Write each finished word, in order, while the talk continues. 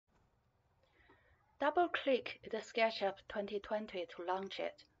Double-click the SketchUp 2020 to launch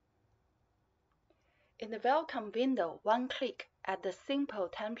it. In the Welcome window, one click at the simple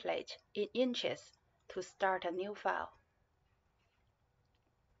template in inches to start a new file.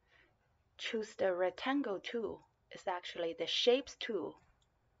 Choose the Rectangle tool. It's actually the Shapes tool.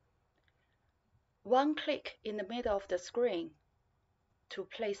 One click in the middle of the screen to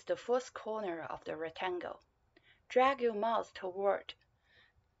place the first corner of the rectangle. Drag your mouse toward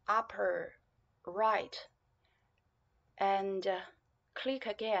upper right and click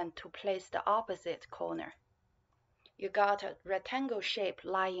again to place the opposite corner. You got a rectangle shape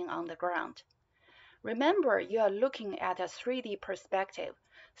lying on the ground. Remember, you are looking at a 3D perspective,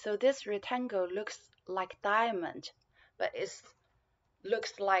 so this rectangle looks like diamond, but it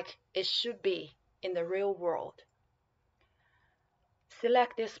looks like it should be in the real world.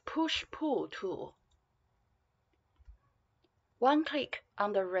 Select this Push-Pull tool. One click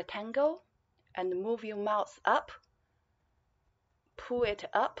on the rectangle and move your mouse up, pull it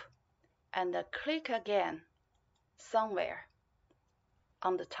up, and click again somewhere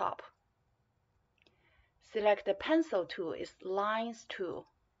on the top. Select the Pencil tool, it's Lines tool.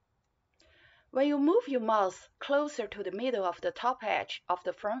 When you move your mouse closer to the middle of the top edge of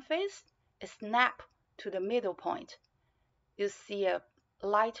the front face, it snaps to the middle point. You see a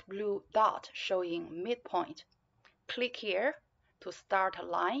light blue dot showing midpoint. Click here to start a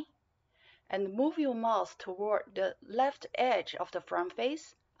line, and move your mouse toward the left edge of the front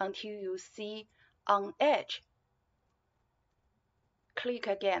face until you see On Edge. Click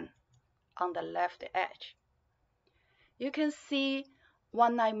again on the left edge. You can see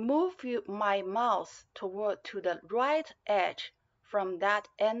when I move my mouse toward to the right edge from that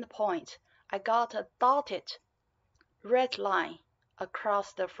end point, I got a dotted red line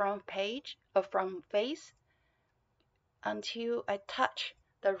across the front face until I touch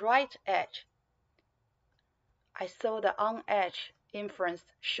the right edge. I saw the On Edge inference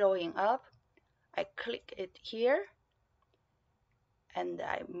showing up. I click it here and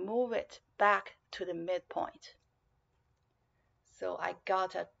I move it back to the midpoint. So I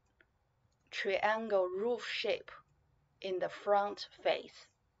got a triangle roof shape in the front face.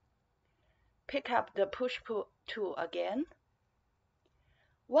 Pick up the Push-Pull tool again.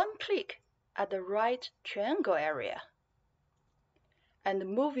 One click at the right triangle area and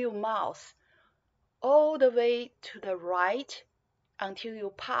move your mouse all the way to the right until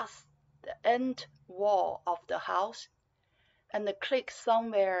you pass the end wall of the house and click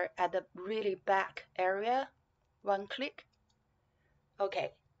somewhere at the really back area. One click.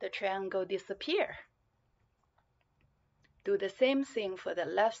 Okay, the triangle disappears. Do the same thing for the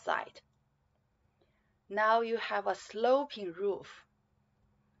left side. Now you have a sloping roof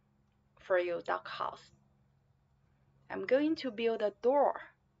for your doghouse. I'm going to build a door.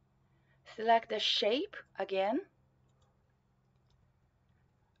 Select the shape again.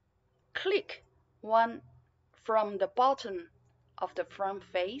 Click one from the bottom of the front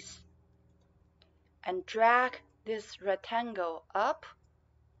face and drag this rectangle up.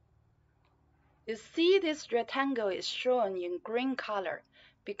 You see this rectangle is shown in green color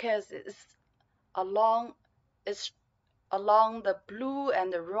because it's along the blue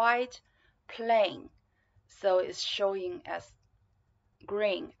and the right plane, so it's showing as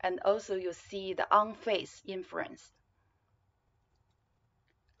green, and also you see the on face inference.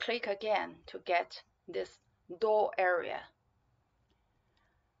 Click again to get this door area.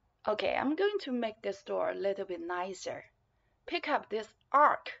 Okay, I'm going to make this door a little bit nicer. Pick up this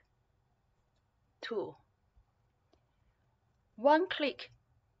Arc tool. One click.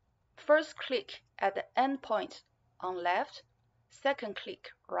 First click at the end point on left, second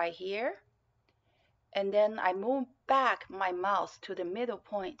click right here, and then I move back my mouse to the middle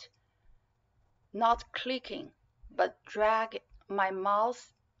point, not clicking, but drag my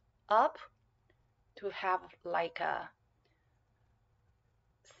mouse up to have like a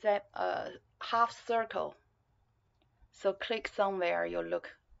half circle. So click somewhere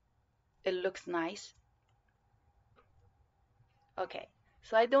it looks nice. Okay,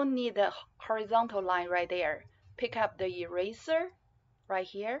 so I don't need the horizontal line right there. Pick up the eraser right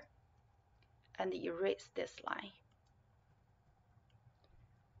here and erase this line.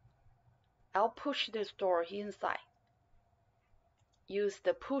 I'll push this door inside. Use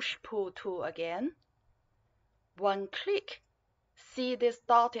the Push-Pull tool again. One click. See this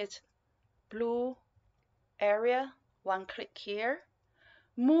dotted blue area? One click here.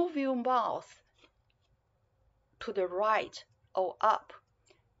 Move your mouse to the right or up.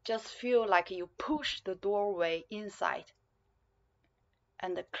 Just feel like you push the doorway inside.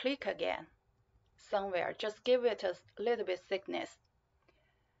 And click again somewhere. Just give it a little bit thickness.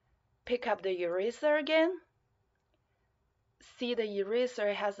 pick up the eraser again. See, the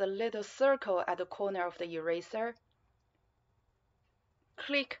eraser has a little circle at the corner of the eraser.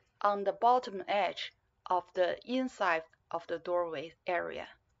 Click on the bottom edge of the inside of the doorway area.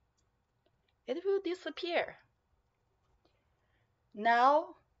 It will disappear. Now,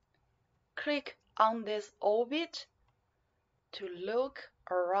 click on this orbit to look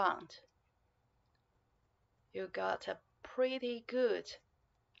around. You got a pretty good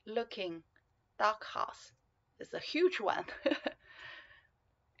looking doghouse. It's a huge one.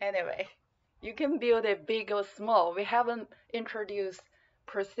 Anyway, you can build it big or small. We haven't introduced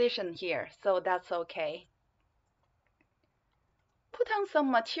precision here, so that's okay. Put on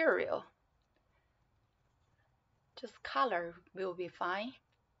some material. Just color will be fine.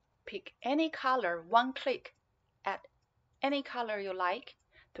 Pick any color, one click at any color you like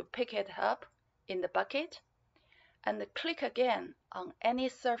to pick it up in the bucket, and click again on any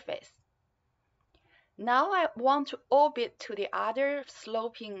surface. Now I want to orbit to the other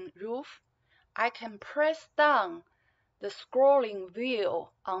sloping roof. I can press down the scrolling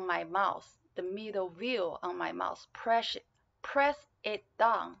wheel on my mouse, the middle wheel on my mouse, press it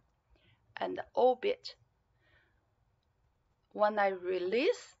down and orbit. When I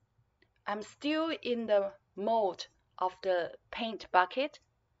release, I'm still in the mode of the paint bucket.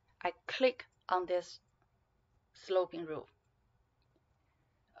 I click on this sloping roof.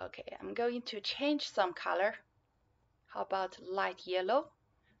 Okay, I'm going to change some color. How about light yellow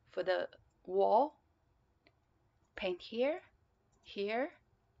for the wall? Paint here, here.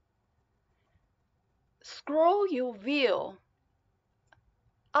 Scroll your wheel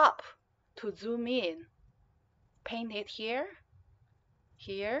up to zoom in. Paint it here,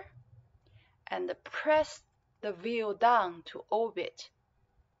 here, and press the wheel down to orbit.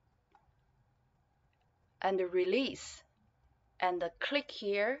 And release, and click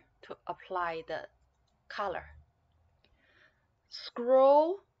here to apply the color.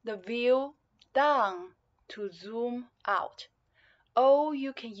 Scroll the wheel down to zoom out. Or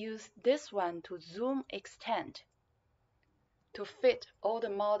you can use this one to zoom extend to fit all the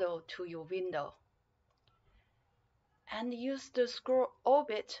model to your window. And use the scroll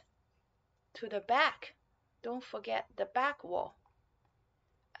orbit to the back. Don't forget the back wall.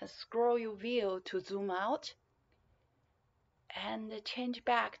 And scroll your wheel to zoom out. And change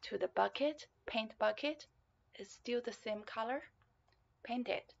back to the bucket, paint bucket. It's still the same color. Paint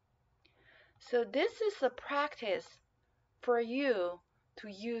it. So this is a practice for you to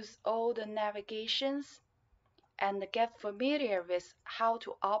use all the navigations and get familiar with how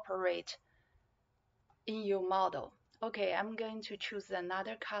to operate in your model. Okay, I'm going to choose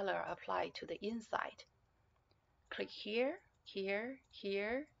another color applied to the inside. Click here, here,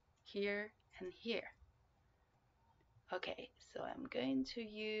 here, here, and here. Okay, so I'm going to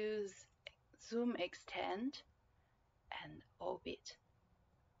use zoom extend and orbit.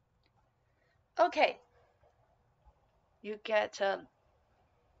 Okay, you get an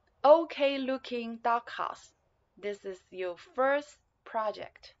okay looking doghouse. This is your first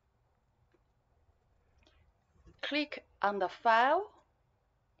project. Click on the file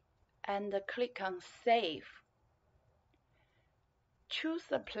and click on save. Choose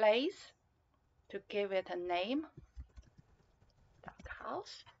a place to give it a name,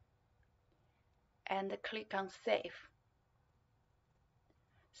 Doghouse, and click on save.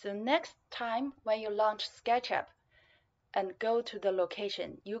 So next time when you launch SketchUp and go to the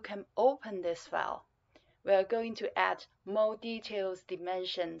location, you can open this file. We are going to add more details,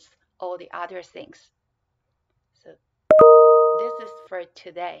 dimensions, all the other things. So this is for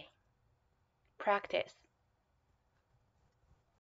today. Practice.